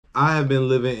I have been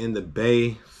living in the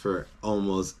Bay for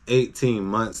almost 18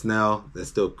 months now. That's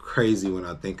still crazy when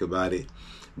I think about it.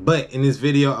 But in this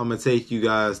video, I'm going to take you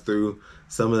guys through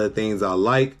some of the things I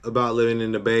like about living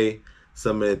in the Bay,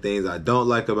 some of the things I don't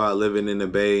like about living in the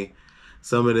Bay,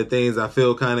 some of the things I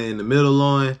feel kind of in the middle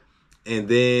on, and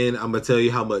then I'm going to tell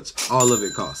you how much all of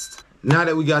it costs. Now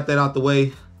that we got that out the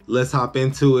way, let's hop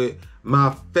into it.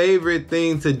 My favorite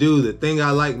thing to do, the thing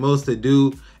I like most to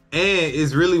do, and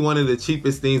it's really one of the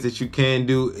cheapest things that you can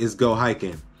do, is go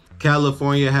hiking.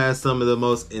 California has some of the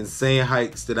most insane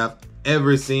hikes that I've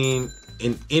ever seen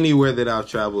in anywhere that I've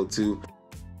traveled to.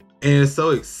 And it's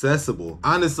so accessible.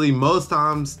 Honestly, most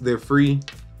times they're free.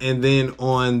 And then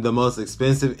on the most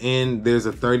expensive end, there's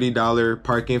a $30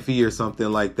 parking fee or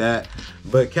something like that.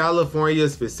 But California,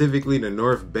 specifically the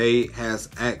North Bay, has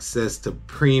access to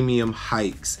premium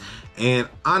hikes. And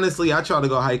honestly, I try to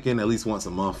go hiking at least once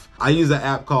a month. I use an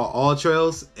app called All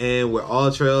Trails, and with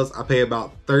All Trails, I pay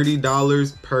about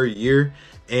 $30 per year.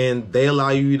 And they allow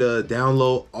you to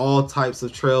download all types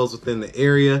of trails within the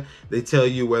area. They tell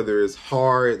you whether it's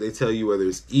hard, they tell you whether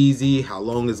it's easy, how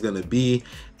long it's gonna be.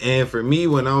 And for me,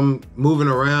 when I'm moving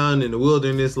around in the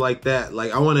wilderness like that,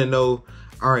 like I wanna know,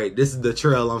 all right, this is the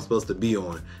trail I'm supposed to be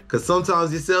on. Cause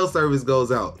sometimes your cell service goes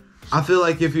out. I feel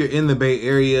like if you're in the Bay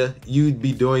Area, you'd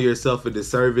be doing yourself a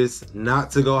disservice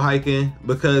not to go hiking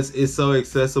because it's so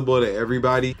accessible to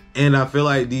everybody. And I feel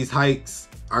like these hikes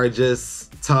are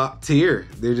just top tier.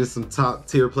 They're just some top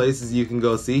tier places you can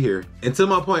go see here. And to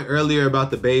my point earlier about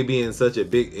the Bay being such a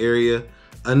big area,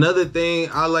 another thing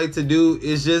I like to do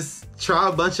is just try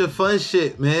a bunch of fun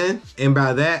shit, man. And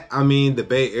by that, I mean the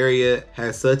Bay Area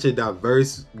has such a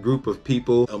diverse group of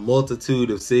people, a multitude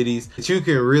of cities, that you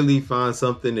can really find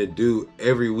something to do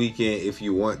every weekend if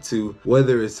you want to.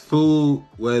 Whether it's food,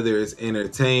 whether it's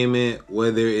entertainment,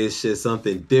 whether it's just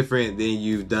something different than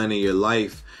you've done in your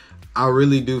life. I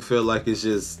really do feel like it's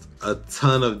just a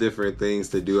ton of different things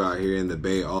to do out here in the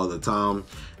Bay all the time.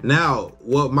 Now,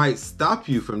 what might stop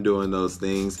you from doing those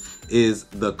things is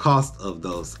the cost of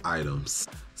those items.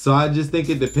 So I just think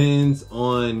it depends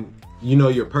on, you know,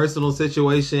 your personal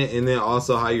situation and then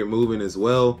also how you're moving as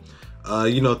well.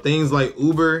 You know, things like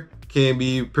Uber can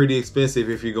be pretty expensive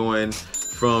if you're going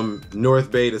from North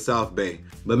Bay to South Bay.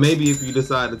 But maybe if you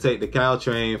decide to take the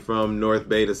Caltrain from North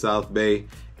Bay to South Bay,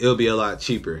 it'll be a lot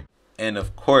cheaper. And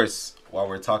of course, while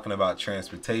we're talking about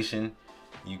transportation,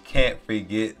 you can't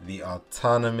forget the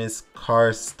autonomous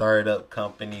car startup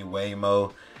company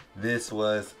Waymo. This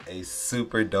was a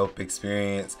super dope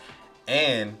experience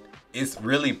and it's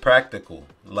really practical.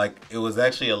 Like, it was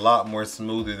actually a lot more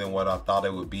smoother than what I thought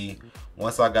it would be.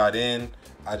 Once I got in,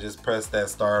 I just pressed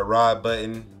that start ride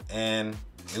button and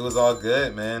it was all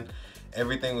good, man.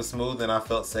 Everything was smooth and I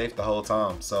felt safe the whole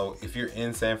time. So if you're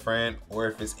in San Fran or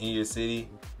if it's in your city,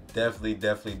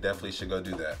 definitely should go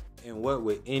do that. And what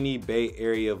would any Bay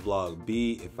Area vlog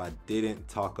be if I didn't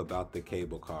talk about the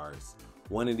cable cars?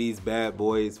 One of these bad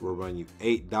boys will run you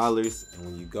 $8, and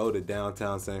when you go to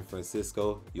downtown San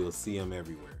Francisco, you'll see them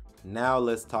everywhere. Now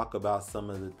let's talk about some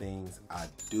of the things I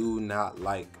do not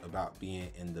like about being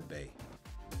in the Bay.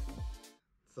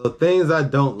 So things I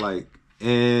don't like,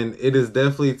 and it is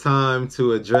definitely time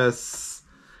to address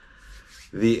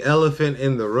the elephant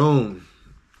in the room.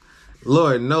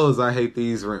 Lord knows I hate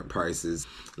these rent prices.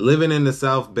 Living in the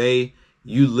South Bay,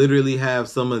 you literally have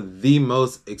some of the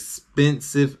most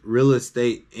expensive real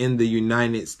estate in the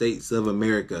United States of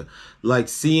America. Like,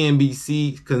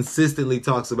 CNBC consistently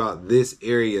talks about this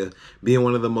area being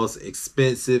one of the most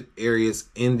expensive areas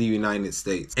in the United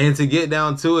States. And to get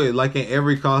down to it, like in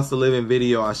every cost of living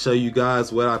video, I show you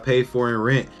guys what I pay for in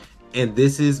rent. And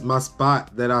this is my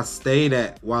spot that I stayed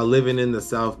at while living in the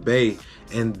South Bay.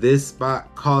 And this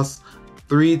spot costs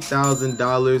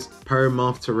 $3,000 per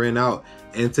month to rent out.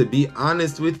 And to be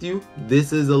honest with you,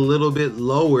 this is a little bit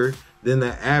lower than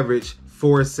the average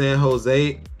for San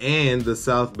Jose and the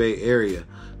South Bay area.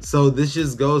 So this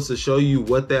just goes to show you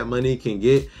what that money can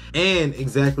get and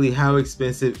exactly how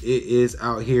expensive it is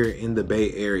out here in the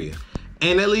Bay Area.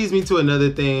 And that leads me to another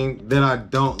thing that I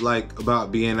don't like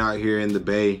about being out here in the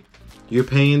Bay. You're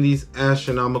paying these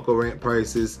astronomical rent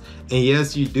prices, and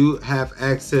yes, you do have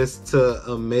access to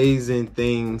amazing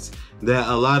things that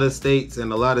a lot of states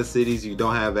and a lot of cities you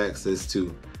don't have access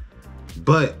to.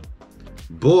 But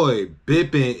boy,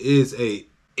 bipping is a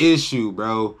issue,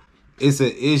 bro. It's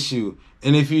an issue.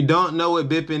 And if you don't know what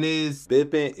bipping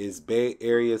is Bay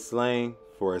Area slang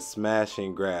for a smash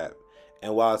and grab.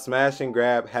 And while smash and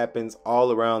grab happens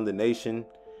all around the nation,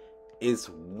 it's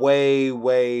way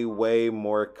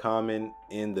more common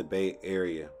in the Bay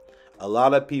Area. A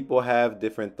lot of people have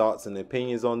different thoughts and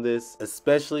opinions on this,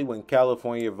 especially when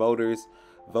California voters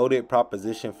voted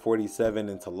Proposition 47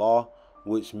 into law,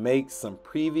 which makes some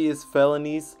previous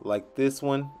felonies like this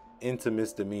one into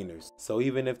misdemeanors. So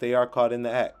even if they are caught in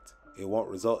the act, it won't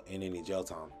result in any jail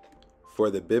time. For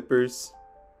the bippers,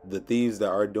 the thieves that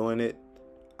are doing it,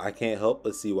 I can't help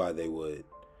but see why they would.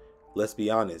 Let's be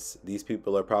honest, these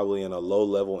people are probably in a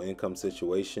low-level income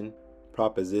situation.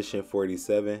 Proposition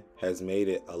 47 has made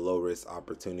it a low-risk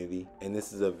opportunity, and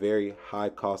this is a very high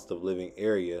cost of living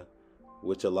area,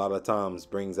 which a lot of times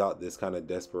brings out this kind of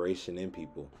desperation in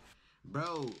people.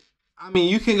 Bro, I mean,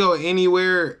 you can go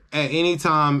anywhere at any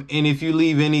time, and if you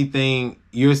leave anything,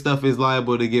 your stuff is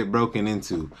liable to get broken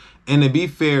into. And to be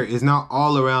fair, it's not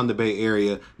all around the Bay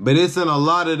Area, but it's in a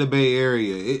lot of the Bay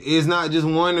Area. It's not just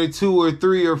 1 or 2 or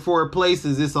 3 or 4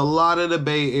 places. It's a lot of the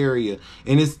Bay Area.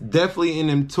 And it's definitely in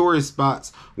them tourist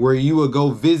spots where you would go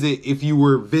visit if you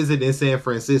were visiting San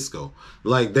Francisco.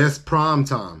 Like, that's prime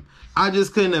time. I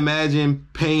just couldn't imagine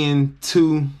paying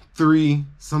 $2, $3,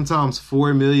 sometimes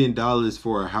 $4 million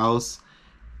for a house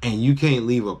and you can't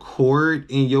leave a cord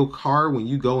in your car when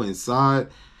you go inside.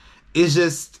 It's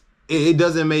just, it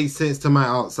doesn't make sense to my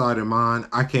outsider mind.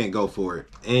 I can't go for it.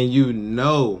 And you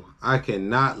know, I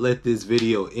cannot let this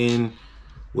video end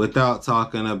without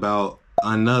talking about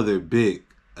another big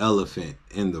elephant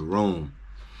in the room.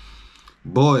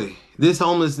 Boy, this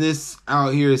homelessness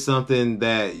out here is something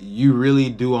that you really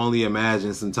do only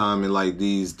imagine sometime in like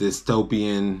these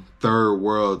dystopian third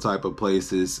world type of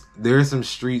places. There are some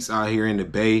streets out here in the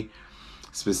Bay,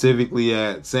 specifically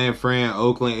at San Fran,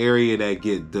 Oakland area, that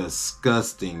get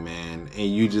disgusting, man.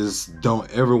 And you just don't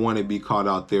ever want to be caught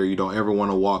out there. You don't ever want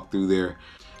to walk through there.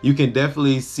 You can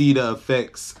definitely see the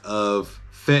effects of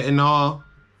fentanyl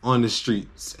on the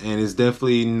streets. And it's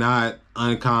definitely not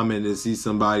uncommon to see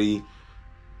somebody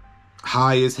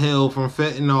high as hell from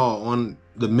fentanyl on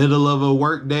the middle of a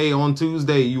work day on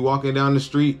Tuesday. You walking down the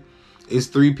street, it's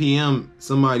 3 p.m.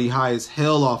 Somebody high as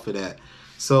hell off of that.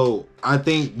 So I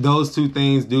think those two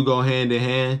things do go hand in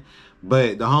hand,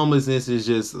 but the homelessness is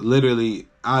just literally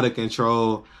out of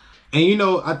control. And you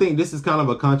know, I think this is kind of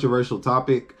a controversial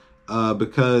topic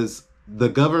because the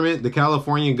government, the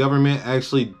California government,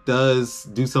 actually does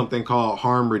do something called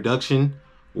harm reduction,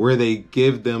 where they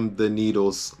give them the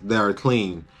needles that are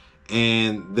clean.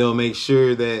 And they'll make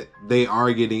sure that they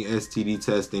are getting STD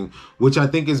testing, which I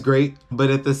think is great. But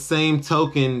at the same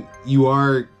token, you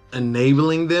are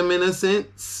enabling them in a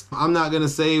sense. I'm not going to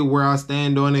say where I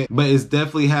stand on it, but it's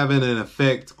definitely having an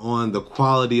effect on the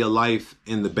quality of life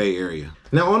in the Bay Area.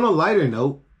 Now, on a lighter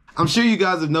note, I'm sure you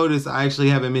guys have noticed I actually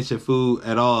haven't mentioned food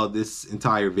at all this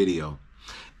entire video.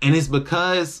 And it's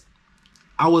because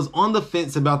I was on the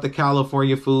fence about the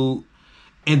California food.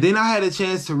 And then I had a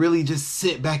chance to really just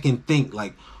sit back and think,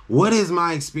 like, what has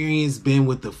my experience been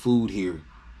with the food here?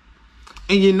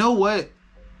 And you know what?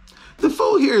 The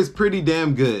food here is pretty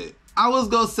damn good. I was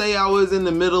gonna say I was in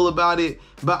the middle about it,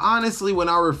 but honestly, when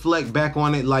I reflect back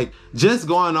on it, like, just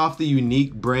going off the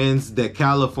unique brands that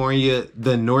California,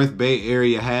 the North Bay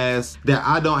area has, that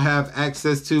I don't have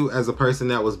access to as a person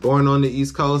that was born on the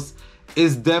East Coast,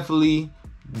 is definitely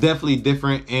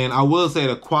different. And I will say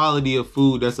the quality of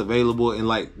food that's available in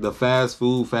like the fast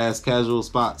food, fast casual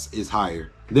spots is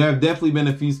higher. There have definitely been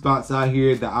a few spots out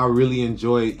here that I really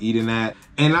enjoy eating at.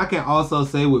 And I can also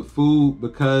say with food,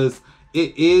 because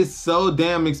it is so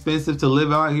damn expensive to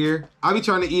live out here, I be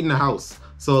trying to eat in the house.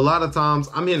 So a lot of times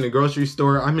I'm in the grocery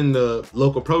store, I'm in the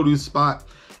local produce spot,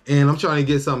 and I'm trying to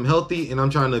get something healthy and I'm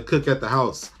trying to cook at the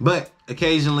house. But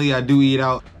occasionally I do eat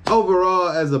out. Overall,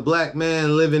 as a black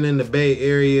man living in the Bay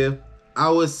Area, I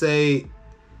would say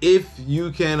if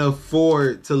you can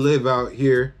afford to live out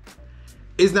here,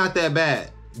 it's not that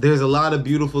bad. There's a lot of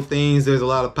beautiful things. There's a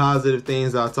lot of positive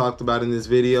things I talked about in this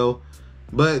video,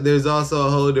 but there's also a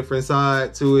whole different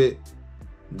side to it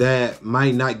that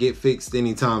might not get fixed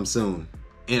anytime soon.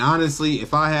 And honestly,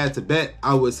 if I had to bet,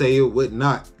 I would say it would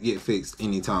not get fixed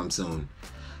anytime soon.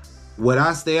 Would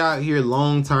I stay out here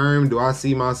long term? Do I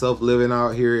see myself living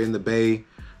out here in the Bay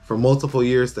for multiple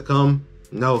years to come?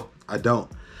 No, I don't.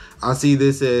 I see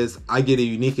this as I get a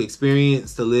unique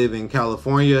experience to live in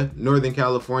California, Northern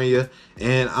California,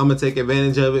 and I'm gonna take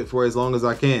advantage of it for as long as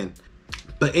I can.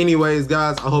 But anyways,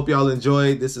 guys, I hope y'all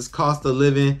enjoyed. This is cost of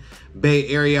living, Bay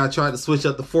Area. I tried to switch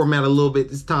up the format a little bit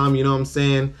this time, you know what I'm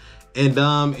saying? And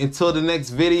until the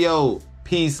next video,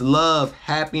 peace, love,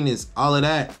 happiness, all of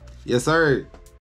that. Yes, sir.